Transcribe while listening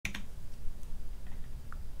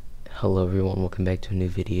Hello everyone, welcome back to a new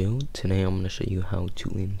video. Today I'm going to show you how to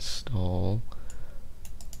install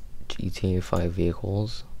GTA 5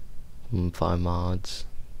 vehicles, 5 mods,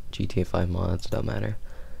 GTA 5 mods, don't matter.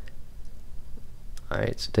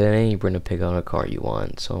 Alright, so today you're going to pick out a car you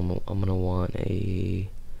want. So I'm going to want a,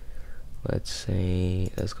 let's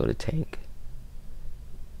go to tank.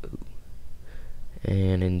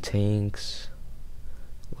 And in tanks,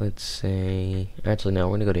 actually no,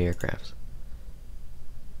 we're going to go to aircrafts.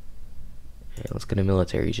 Okay, let's get a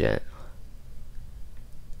military jet.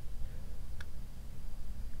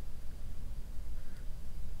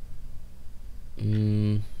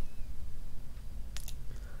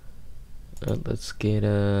 Let's get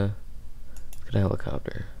a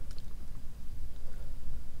helicopter.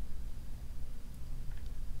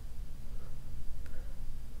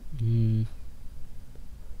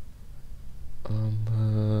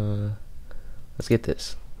 Let's get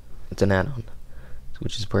this. It's an add-on,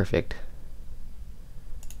 which is perfect.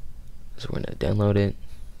 So we're gonna download it.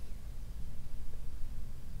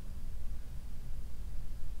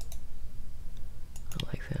 I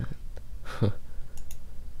like that.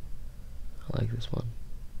 I like this one.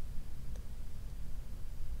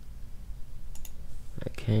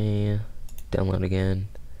 Okay, download again.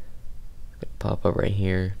 It's gonna pop up right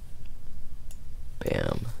here.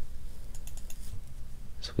 Bam.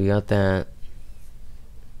 So we got that.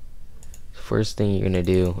 First thing you're gonna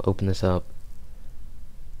do, open this up.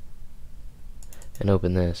 And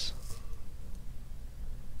open this.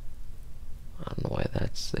 I don't know why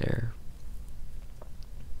that's there.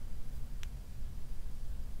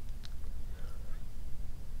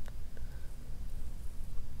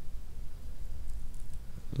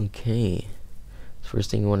 Okay.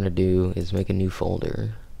 First thing you want to do is make a new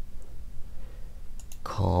folder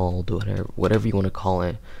called whatever you want to call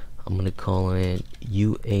it. I'm gonna call it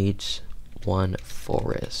UH1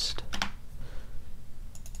 Forest.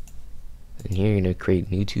 And here you're going to create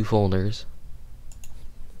new 2 folders.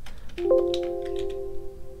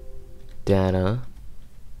 Data.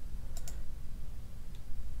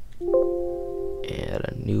 And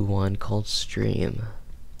a new one called stream.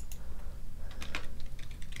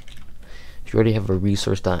 If you already have a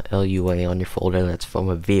resource.lua on your folder, that's from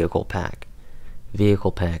a vehicle pack.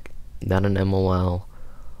 Vehicle pack. Not an MOL.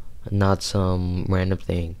 Not some random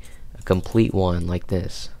thing. A complete one like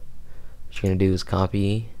this. What you're going to do is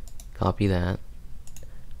copy that.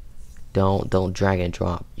 Don't drag and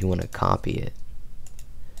drop. You want to copy it.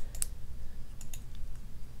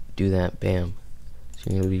 Do that. Bam. So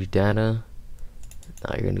you're going to leave data.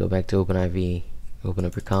 Now you're going to go back to OpenIV. Open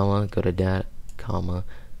up your comma. Go to data, comma,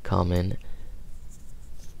 common,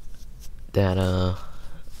 data,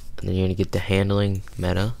 and then you're going to get the handling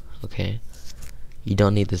meta. Okay. You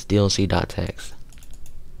don't need this DLC.txt.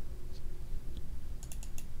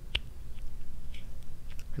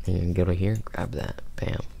 And you can go to here, grab that,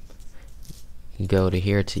 bam. You can go to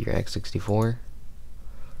here to your x64,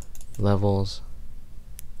 levels,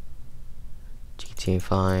 GTA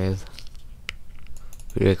 5,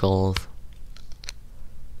 vehicles,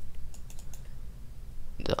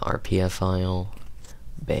 the RPF file,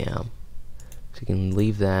 bam. So you can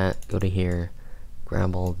leave that, go to here,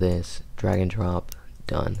 grab all this, drag and drop,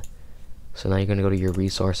 done. So now you're going to go to your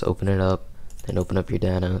resource, open it up, then open up your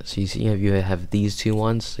data. So you see you have these 2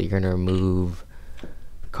 ones, so you're going to remove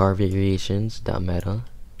car variations.meta.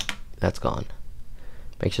 That's gone.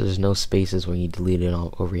 Make sure there's no spaces when you delete it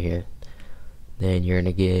all over here. Then you're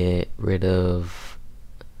going to get rid of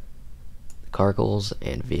car goals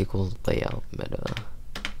and vehicle layout meta.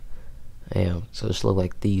 Yeah, so just look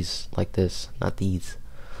like these, like this, not these.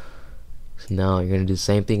 So now you're going to do the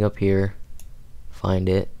same thing up here. Find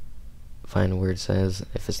it. Find where it says.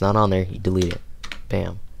 If it's not on there, you delete it.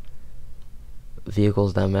 Bam.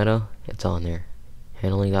 Vehicles.meta, it's on there.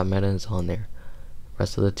 Handling.meta is on there.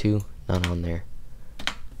 Rest of the 2, not on there.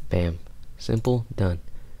 Bam. Simple, done.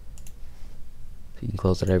 So you can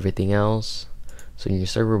close out everything else. So in your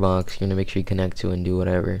server box, you're gonna make sure you connect to and do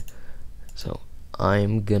whatever. So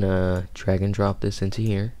I'm gonna drag and drop this into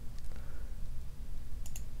here.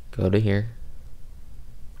 Go to here.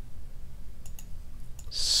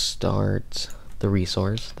 Start the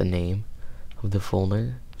resource, the name of the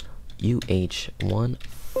folder, UH1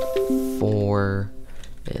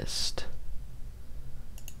 Forest.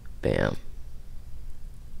 Bam.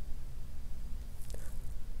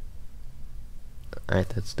 Alright,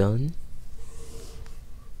 that's done.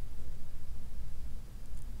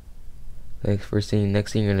 Next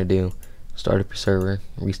thing you're gonna do, start up your server,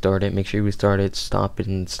 restart it, make sure you restart it, stop it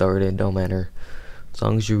and start it, don't matter. As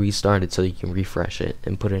long as you restart it so you can refresh it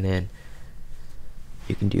and put it in,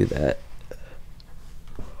 you can do that.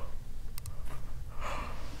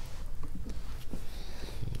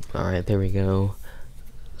 Alright, there we go.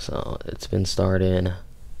 So it's been started.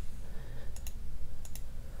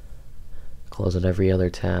 Close out every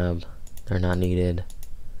other tab. They're not needed.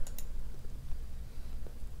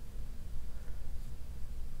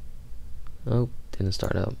 Oh, didn't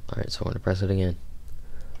start up. Alright, so I'm going to press it again.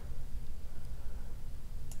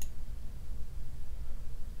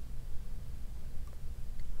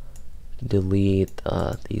 Delete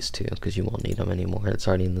these two because you won't need them anymore. It's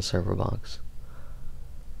already in the server box.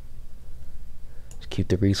 Just keep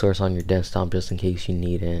the resource on your desktop just in case you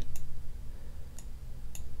need it.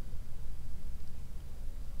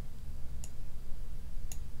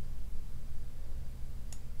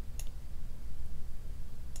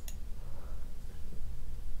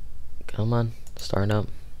 Come on, start up.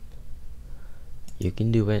 You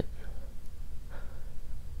can do it.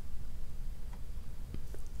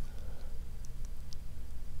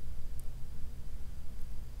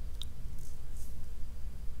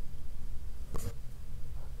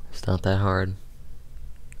 It's not that hard.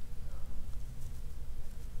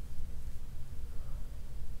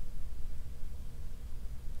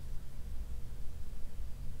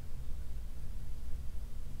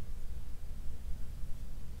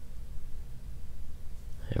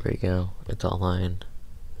 There we go. It's all lined.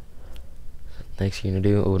 Next you're gonna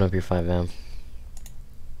do, open up your FiveM.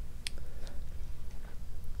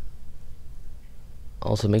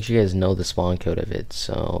 Also, make sure you guys know the spawn code of it.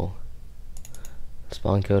 So,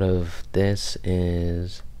 spawn code of this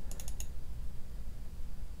is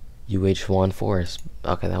UH1 Forest.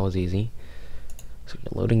 Okay, that was easy. So,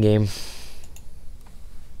 loading game.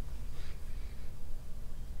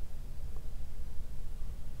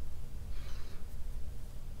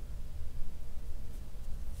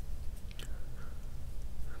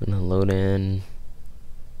 I'm gonna load in.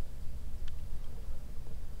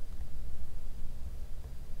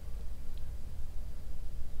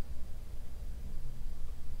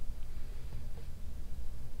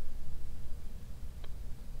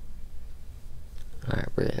 Alright,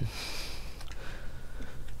 we're in.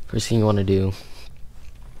 First thing you want to do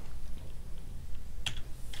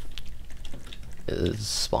is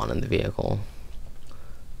spawn in the vehicle.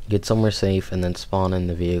 Get somewhere safe and then spawn in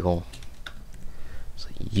the vehicle. So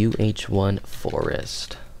UH1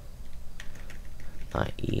 Forest,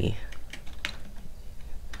 not E.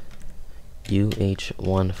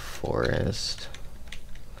 UH1 Forest.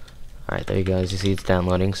 Alright, there you go. As you see, it's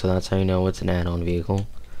downloading, so that's how you know it's an add-on vehicle.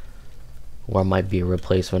 Or it might be a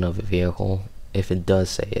replacement of a vehicle, if it does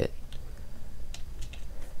say it.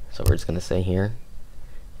 So we're just going to say here,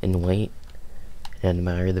 and wait, and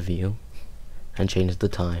admire the view, and change the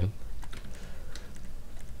time.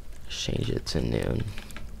 Change it to noon.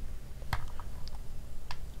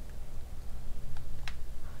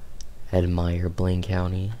 Admire Blaine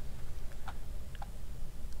County.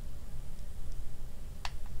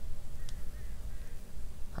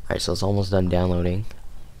 Alright, so it's almost done downloading.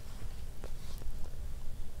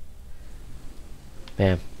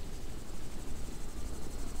 Bam.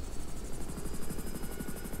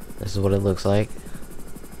 This is what it looks like.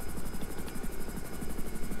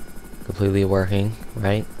 Completely working,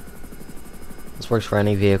 right? This works for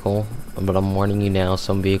any vehicle, but I'm warning you now,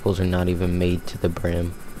 some vehicles are not even made to the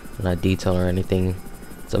brim. They're not detailed or anything.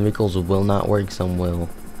 Some vehicles will not work, some will.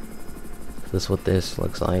 This is what this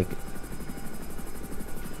looks like.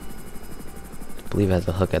 I believe it has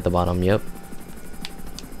a hook at the bottom, yep.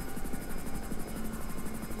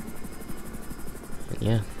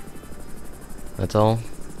 Yeah, that's all.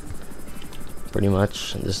 Pretty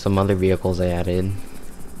much. There's some other vehicles I added.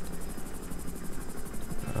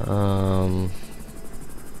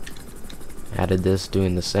 Added this,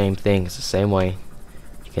 doing the same thing. It's the same way.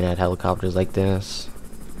 You can add helicopters like this,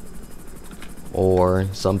 or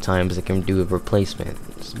sometimes it can do a replacement,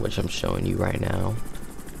 which I'm showing you right now.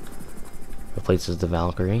 Replaces the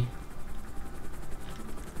Valkyrie,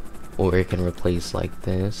 or it can replace like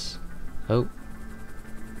this. Oh.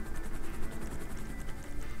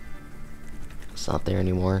 It's not there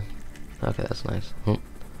anymore. Okay, that's nice.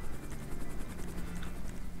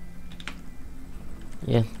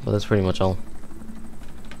 Yeah, well, that's pretty much all.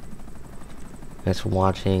 Thanks for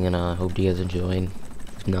watching, and I hope you guys enjoyed.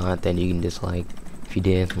 If not, then you can dislike. If you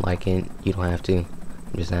did like it, you don't have to.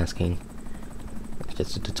 I'm just asking. It's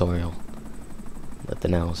just a tutorial.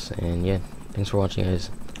 Nothing else. And yeah, thanks for watching, guys.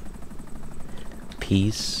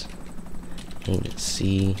 Peace, and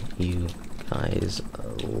see you guys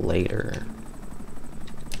later.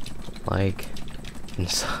 Like and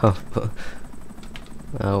sub.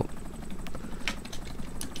 Oh.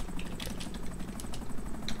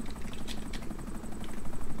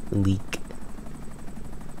 Leak.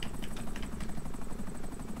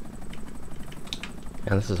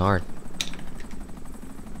 Yeah, this is hard.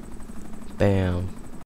 Bam.